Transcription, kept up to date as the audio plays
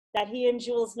that he and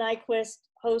Jules Nyquist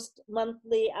host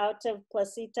monthly out of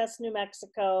Placitas, New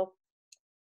Mexico.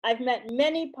 I've met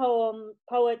many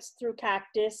poets through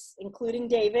Cactus, including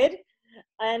David,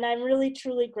 and I'm really,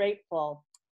 truly grateful.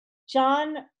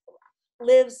 John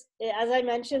lives, as I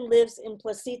mentioned, lives in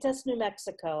Placitas, New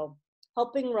Mexico,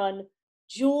 helping run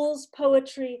Jules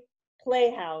Poetry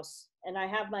Playhouse. And I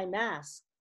have my mask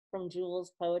from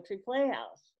Jules Poetry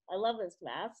Playhouse. I love this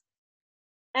mask.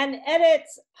 And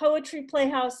edits Poetry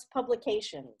Playhouse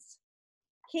publications.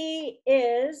 He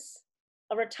is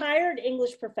a retired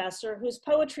English professor whose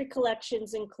poetry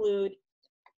collections include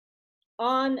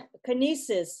On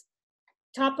Kinesis,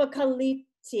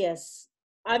 Topocalitius,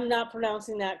 I'm not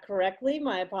pronouncing that correctly,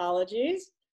 my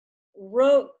apologies,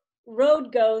 Road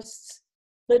Ghosts,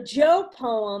 the Joe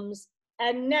Poems,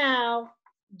 and now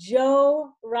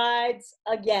Joe Rides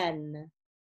Again.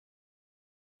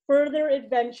 Further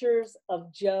Adventures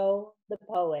of Joe the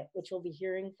Poet, which we'll be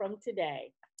hearing from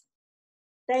today.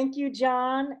 Thank you,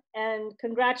 John, and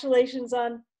congratulations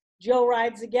on Joe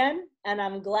Rides Again, and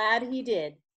I'm glad he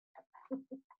did.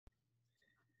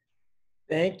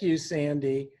 Thank you,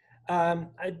 Sandy.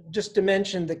 Just to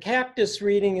mention, the Cactus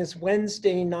reading is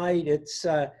Wednesday night. It's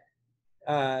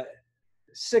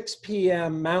 6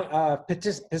 p.m.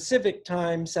 Pacific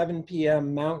time, 7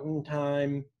 p.m. Mountain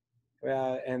time,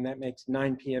 and that makes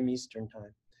 9 p.m. Eastern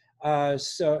time.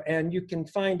 And you can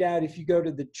find out if you go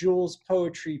to the Jules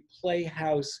Poetry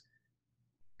Playhouse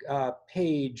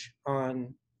page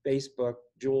on Facebook,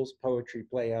 Jules Poetry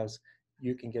Playhouse,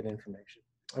 you can get information,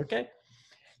 okay?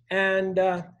 And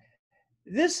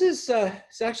this is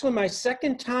it's actually my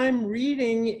second time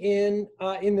reading in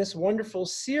this wonderful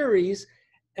series.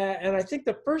 And I think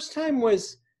the first time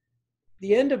was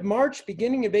the end of March,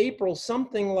 beginning of April,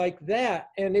 something like that.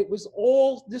 And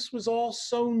this was all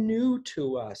so new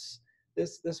to us,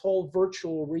 this whole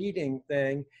virtual reading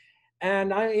thing.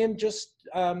 And I am just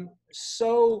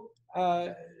so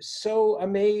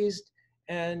amazed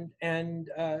and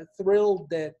thrilled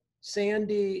that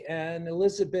Sandy and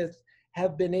Elizabeth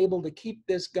have been able to keep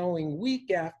this going week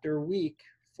after week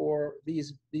for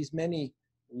these many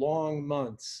long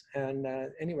months. And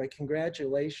anyway,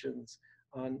 congratulations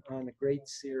on a great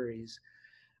series.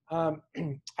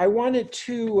 I wanted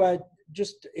to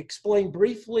just explain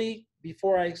briefly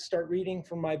before I start reading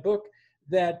from my book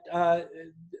that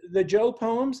the Joe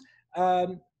poems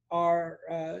are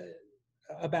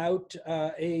about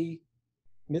a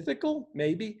mythical,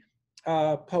 maybe,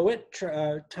 poet,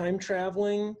 time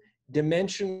traveling,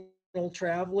 dimensional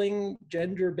traveling,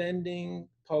 gender bending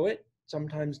poet,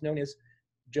 sometimes known as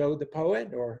Joe the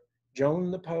Poet or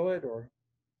Joan the Poet or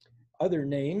other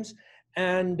names.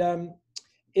 And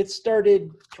it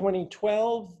started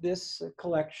 2012, this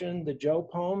collection, the Joe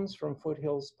Poems from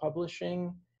Foothills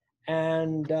Publishing.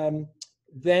 And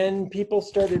then people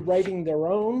started writing their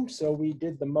own, so we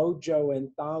did the Mojo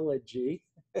Anthology.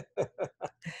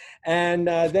 And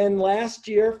then last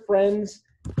year, Friends,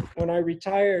 when I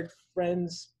retired,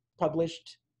 Friends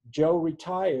published Joe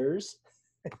Retires.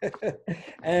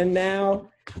 And now,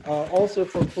 also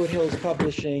from Foothills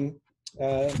Publishing,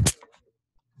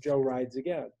 Joe Rides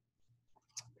Again.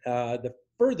 The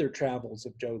further travels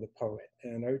of Joe the Poet.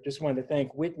 And I just want to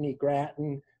thank Whitney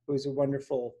Grattan, who's a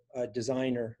wonderful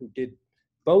designer who did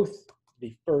both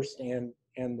the first and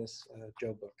this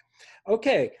Joe book.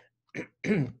 Okay.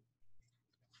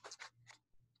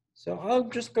 So I'm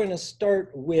just going to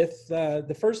start with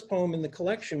the first poem in the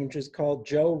collection, which is called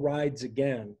Joe Rides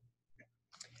Again.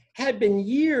 Had been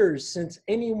years since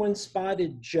anyone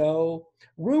spotted Joe.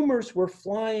 Rumors were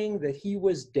flying that he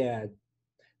was dead.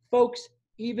 Folks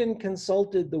even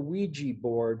consulted the Ouija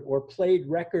board or played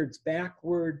records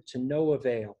backward to no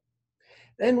avail.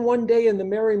 Then one day in the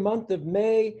merry month of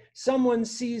May, someone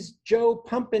sees Joe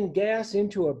pumping gas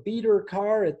into a beater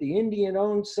car at the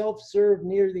Indian-owned self-serve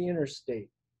near the interstate.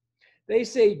 They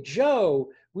say, Joe,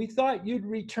 we thought you'd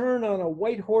return on a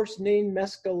white horse named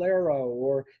Mescalero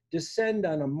or descend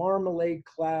on a marmalade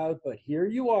cloud, but here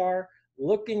you are,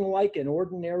 looking like an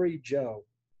ordinary Joe.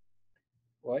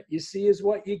 What you see is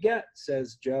what you get,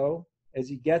 says Joe, as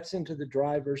he gets into the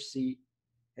driver's seat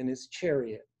and his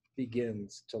chariot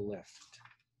begins to lift.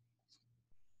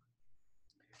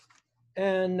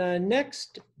 And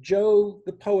next, Joe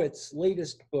the Poet's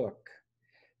latest book.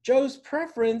 Joe's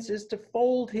preference is to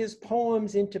fold his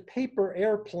poems into paper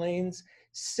airplanes,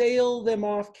 sail them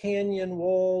off canyon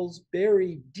walls,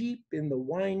 buried deep in the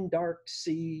wine-dark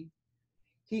sea.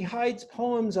 He hides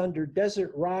poems under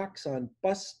desert rocks, on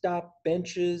bus stop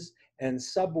benches and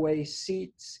subway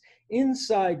seats,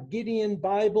 inside Gideon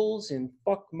Bibles in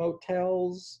fuck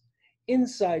motels,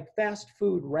 inside fast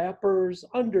food wrappers,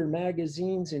 under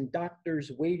magazines in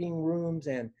doctors' waiting rooms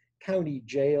and county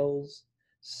jails.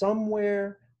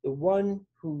 Somewhere, the one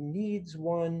who needs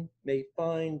one may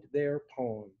find their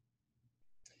poem.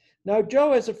 Now,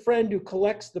 Joe has a friend who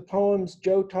collects the poems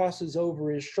Joe tosses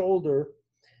over his shoulder.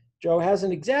 Joe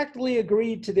hasn't exactly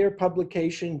agreed to their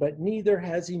publication, but neither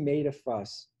has he made a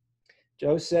fuss.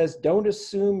 Joe says, don't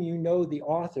assume you know the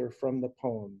author from the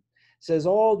poem. Says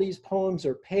all these poems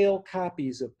are pale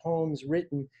copies of poems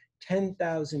written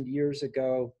 10,000 years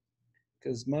ago,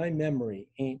 because my memory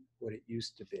ain't what it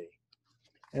used to be.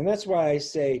 And that's why I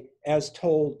say, as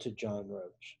told to John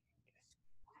Roche.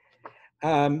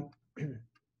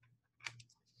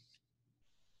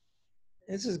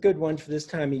 This is a good one for this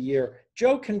time of year.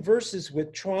 Joe converses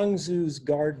with Chuangzu's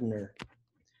gardener.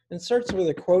 It starts with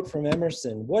a quote from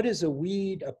Emerson. What is a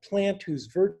weed? A plant whose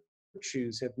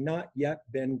virtues have not yet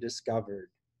been discovered.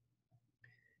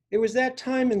 It was that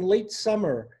time in late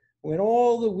summer when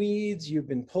all the weeds you've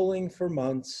been pulling for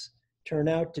months turn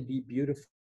out to be beautiful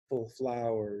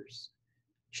flowers.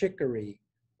 Chicory,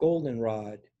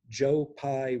 goldenrod, Joe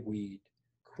Pye weed,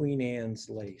 Queen Anne's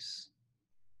lace.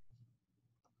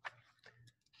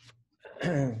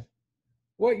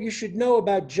 What you should know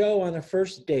about Joe on a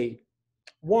first date.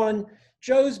 1,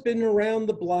 Joe's been around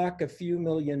the block a few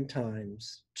million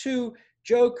times. 2,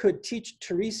 Joe could teach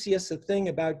Tiresias a thing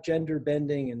about gender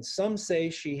bending, and some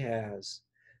say she has.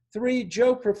 3,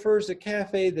 Joe prefers a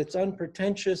cafe that's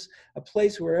unpretentious, a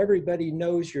place where everybody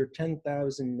knows your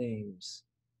 10,000 names.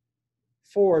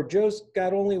 4, Joe's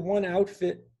got only one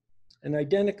outfit, and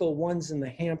identical ones in the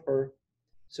hamper,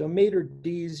 so maitre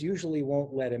d's usually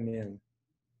won't let him in.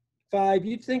 5,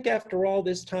 you'd think after all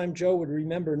this time Joe would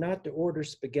remember not to order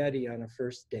spaghetti on a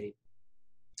first date.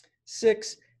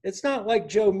 6, it's not like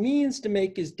Joe means to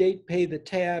make his date pay the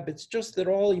tab, it's just that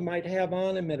all he might have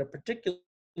on him at a particular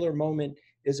moment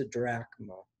is a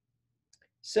drachma.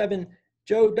 7,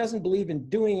 Joe doesn't believe in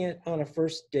doing it on a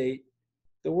first date.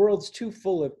 The world's too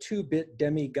full of 2-bit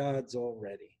demigods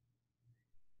already.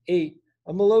 8,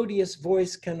 a melodious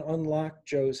voice can unlock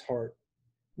Joe's heart.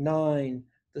 9,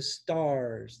 the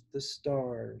stars, the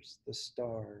stars, the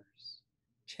stars.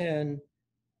 10,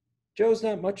 Joe's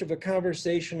not much of a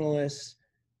conversationalist,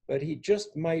 but he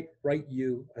just might write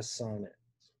you a sonnet.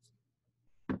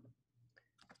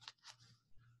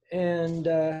 And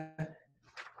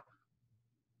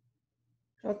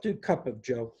I'll do Cup of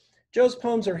Joe. Joe's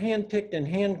poems are handpicked and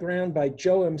hand-ground by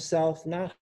Joe himself,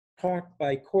 not hawked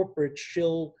by corporate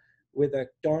shill with a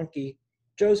donkey.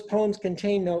 Joe's poems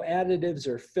contain no additives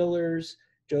or fillers.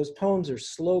 Joe's poems are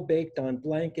slow-baked on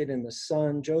blanket in the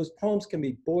sun. Joe's poems can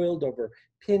be boiled over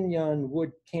pinon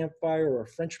wood campfire or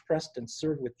French pressed and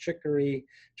served with chicory.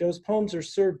 Joe's poems are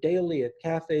served daily at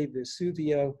Cafe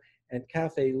Vesuvio and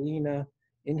Cafe Lina.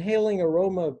 Inhaling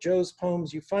aroma of Joe's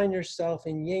poems, you find yourself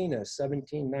in Jena,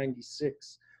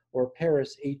 1796, or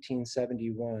Paris,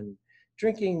 1871.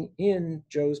 Drinking in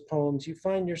Joe's poems, you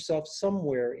find yourself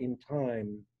somewhere in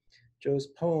time. Joe's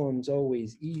poems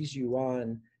always ease you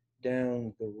on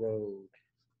down the road.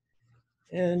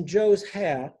 And Joe's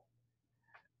hat.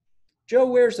 Joe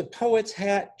wears a poet's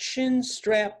hat, chin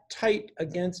strapped tight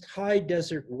against high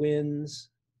desert winds.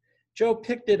 Joe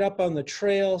picked it up on the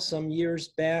trail some years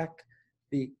back,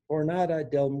 the Jornada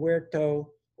del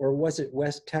Muerto, or was it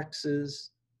West Texas?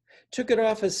 Took it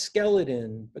off a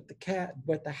skeleton, but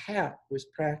the hat was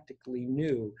practically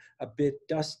new, a bit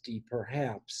dusty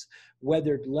perhaps,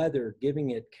 weathered leather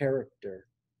giving it character.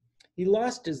 He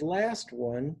lost his last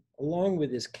one, along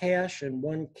with his cash and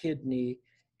one kidney,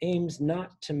 aims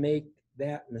not to make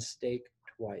that mistake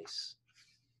twice.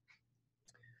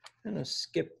 I'm gonna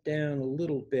skip down a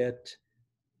little bit.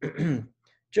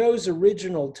 Joe's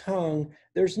original tongue,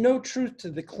 there's no truth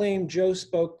to the claim Joe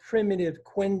spoke primitive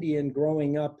Quendian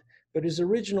growing up, but his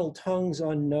original tongue's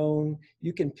unknown.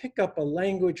 You can pick up a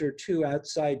language or two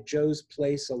outside Joe's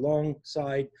place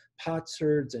alongside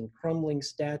potsherds and crumbling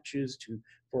statues to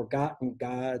forgotten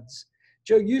gods.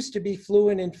 Joe used to be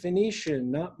fluent in Phoenician,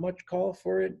 not much call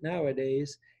for it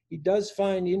nowadays. He does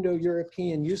find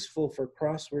Indo-European useful for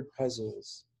crossword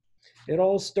puzzles. It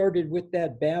all started with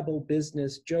that Babel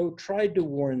business. Joe tried to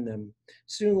warn them.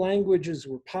 Soon languages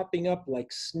were popping up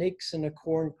like snakes in a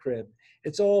corn crib.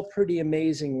 It's all pretty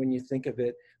amazing when you think of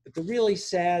it. But the really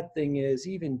sad thing is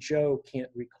even Joe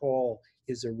can't recall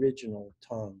his original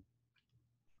tongue.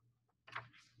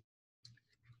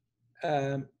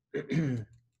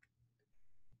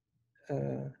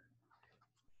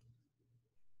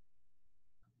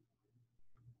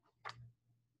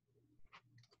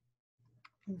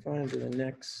 Move on to the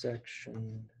next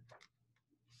section.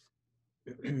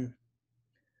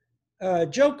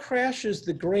 Joe crashes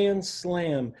the Grand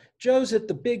Slam. Joe's at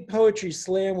the big poetry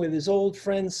slam with his old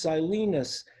friend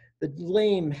Silenus, the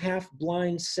lame,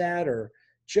 half-blind satyr.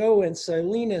 Joe and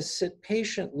Silenus sit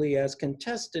patiently as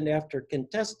contestant after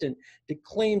contestant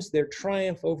declaims their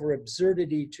triumph over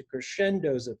absurdity to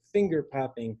crescendos of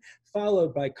finger-popping,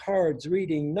 followed by cards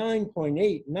reading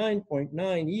 9.8,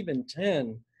 9.9, even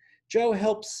 10. Joe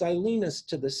helps Silenus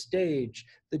to the stage.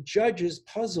 The judges,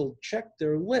 puzzled, check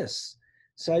their lists.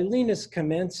 Silenus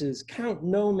commences, count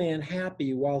no man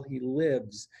happy while he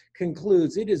lives,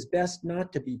 concludes, it is best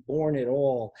not to be born at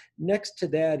all. Next to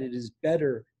that, it is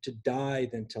better to die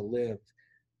than to live.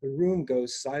 The room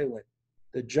goes silent.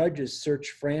 The judges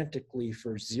search frantically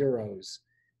for zeros.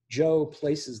 Joe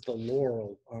places the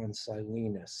laurel on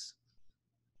Silenus.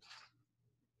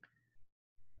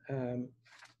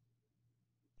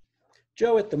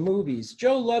 Joe at the movies.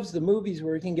 Joe loves the movies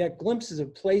where he can get glimpses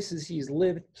of places he's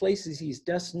lived, places he's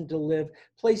destined to live,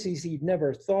 places he'd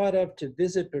never thought of to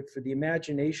visit, but for the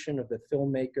imagination of the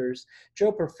filmmakers.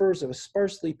 Joe prefers a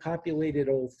sparsely populated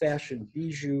old-fashioned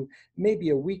bijou, maybe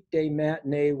a weekday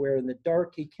matinee where in the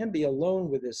dark he can be alone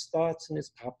with his thoughts and his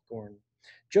popcorn.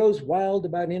 Joe's wild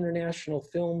about international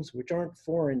films which aren't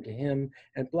foreign to him,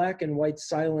 and black and white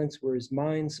silence where his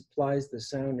mind supplies the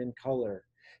sound and color.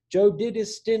 Joe did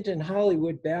his stint in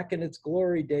Hollywood back in its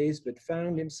glory days, but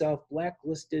found himself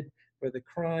blacklisted for the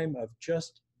crime of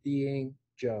just being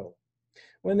Joe.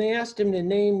 When they asked him to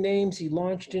name names, he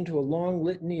launched into a long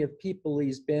litany of people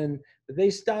he's been, but they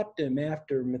stopped him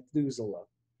after Methuselah.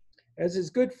 As his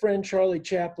good friend Charlie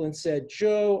Chaplin said,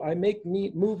 Joe, I make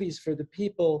movies for the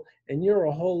people, and you're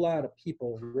a whole lot of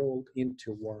people rolled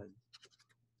into one.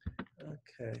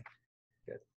 Okay,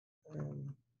 good.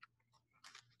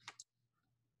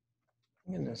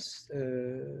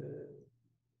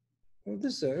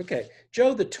 Okay.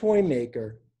 Joe the Toy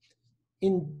Maker.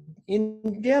 In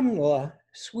Gemla,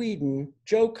 Sweden,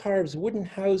 Joe carves wooden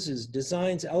houses,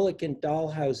 designs elegant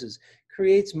dollhouses,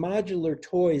 creates modular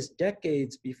toys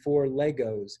decades before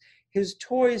Legos. His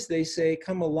toys, they say,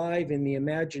 come alive in the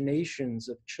imaginations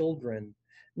of children.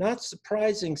 Not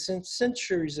surprising, since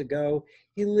centuries ago,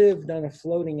 he lived on a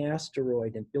floating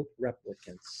asteroid and built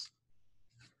replicants.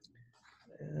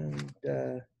 And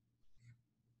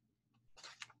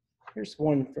here's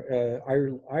one for,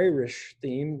 Irish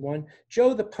themed one.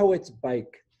 Joe the Poet's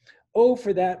Bike. Oh,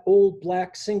 for that old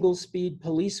black single-speed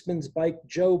policeman's bike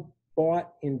Joe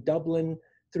bought in Dublin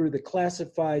through the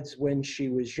classifieds when she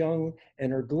was young,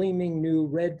 and her gleaming new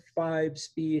red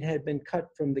 5-speed had been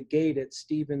cut from the gate at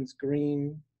Stephen's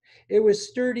Green. It was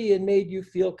sturdy and made you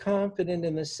feel confident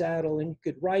in the saddle, and you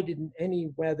could ride it in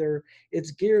any weather.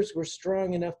 Its gears were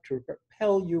strong enough to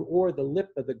propel you o'er the lip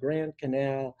of the Grand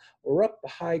Canal or up the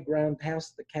high ground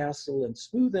past the castle, and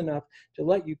smooth enough to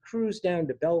let you cruise down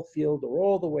to Belfield or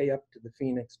all the way up to the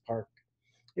Phoenix Park.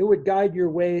 It would guide your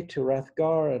way to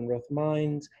Rathgar and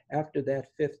Rathmines after that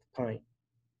 5th pint.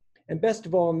 And best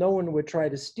of all, no one would try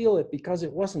to steal it because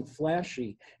it wasn't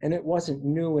flashy, and it wasn't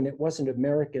new, and it wasn't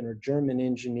American or German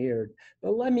engineered.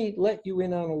 But let me let you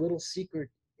in on a little secret.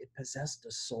 It possessed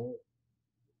a soul.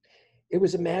 It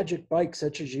was a magic bike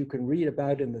such as you can read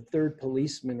about in The Third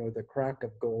Policeman or The Crock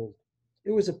of Gold.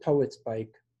 It was a poet's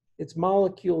bike. Its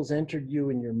molecules entered you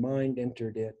and your mind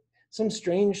entered it. Some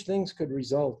strange things could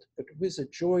result, but it was a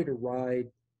joy to ride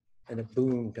and a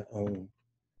boon to own.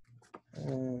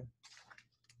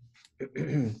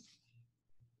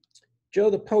 Joe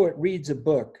the Poet reads a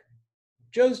book.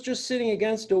 Joe's just sitting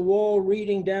against a wall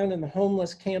reading down in the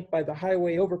homeless camp by the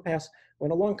highway overpass when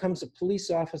along comes a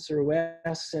police officer who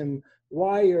asks him,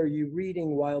 "Why are you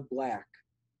reading while black?"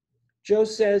 Joe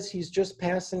says he's just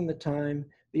passing the time.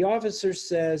 The officer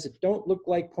says it don't look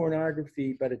like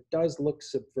pornography, but it does look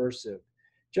subversive.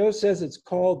 Joe says it's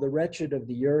called The Wretched of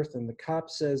the Earth, and the cop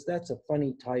says that's a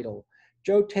funny title.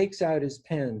 Joe takes out his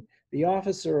pen. The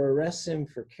officer arrests him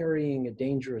for carrying a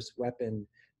dangerous weapon.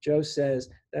 Joe says,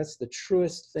 that's the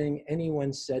truest thing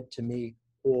anyone said to me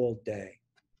all day.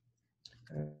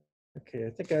 Okay, I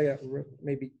think I got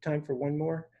maybe time for one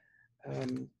more.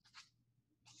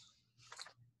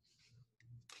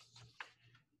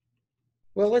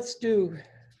 Well, let's do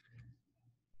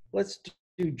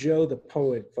Joe the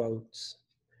Poet votes.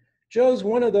 Joe's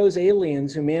one of those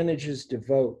aliens who manages to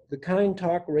vote, the kind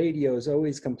talk radio is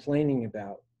always complaining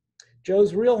about.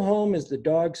 Joe's real home is the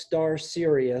Dog Star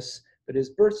Sirius, but his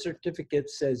birth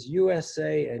certificate says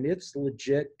USA, and it's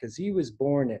legit because he was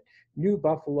born at New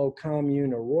Buffalo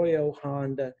Commune, Arroyo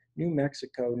Honda, New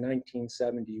Mexico,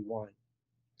 1971.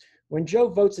 When Joe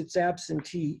votes, it's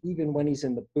absentee, even when he's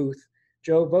in the booth.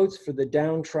 Joe votes for the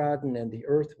downtrodden and the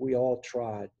earth we all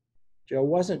trod. Joe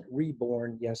wasn't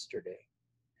reborn yesterday.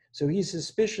 So he's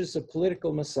suspicious of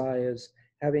political messiahs,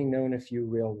 having known a few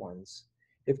real ones.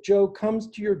 If Joe comes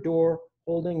to your door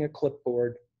holding a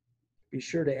clipboard, be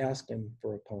sure to ask him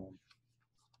for a poem.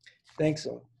 Thanks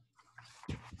all.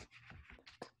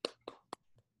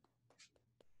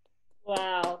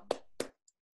 Wow.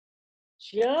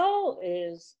 Joe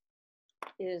is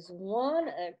one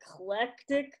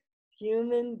eclectic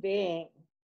human being.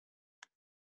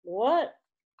 What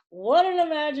an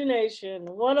imagination.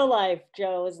 What a life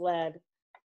Joe has led.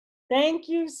 Thank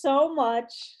you so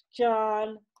much,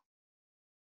 John,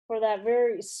 for that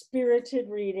very spirited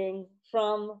reading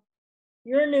from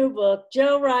your new book,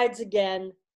 Joe Rides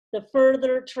Again, The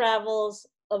Further Travels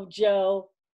of Joe,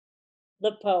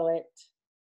 the Poet,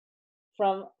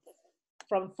 from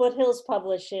Foothills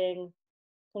Publishing.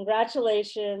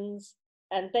 Congratulations,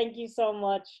 and thank you so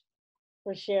much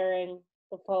for sharing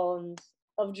the poems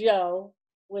of Joe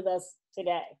with us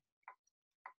today.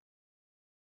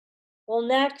 Well,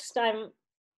 next, I'm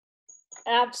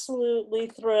absolutely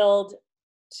thrilled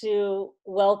to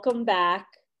welcome back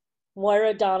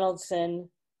Moira Donaldson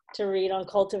to read on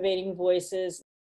Cultivating Voices.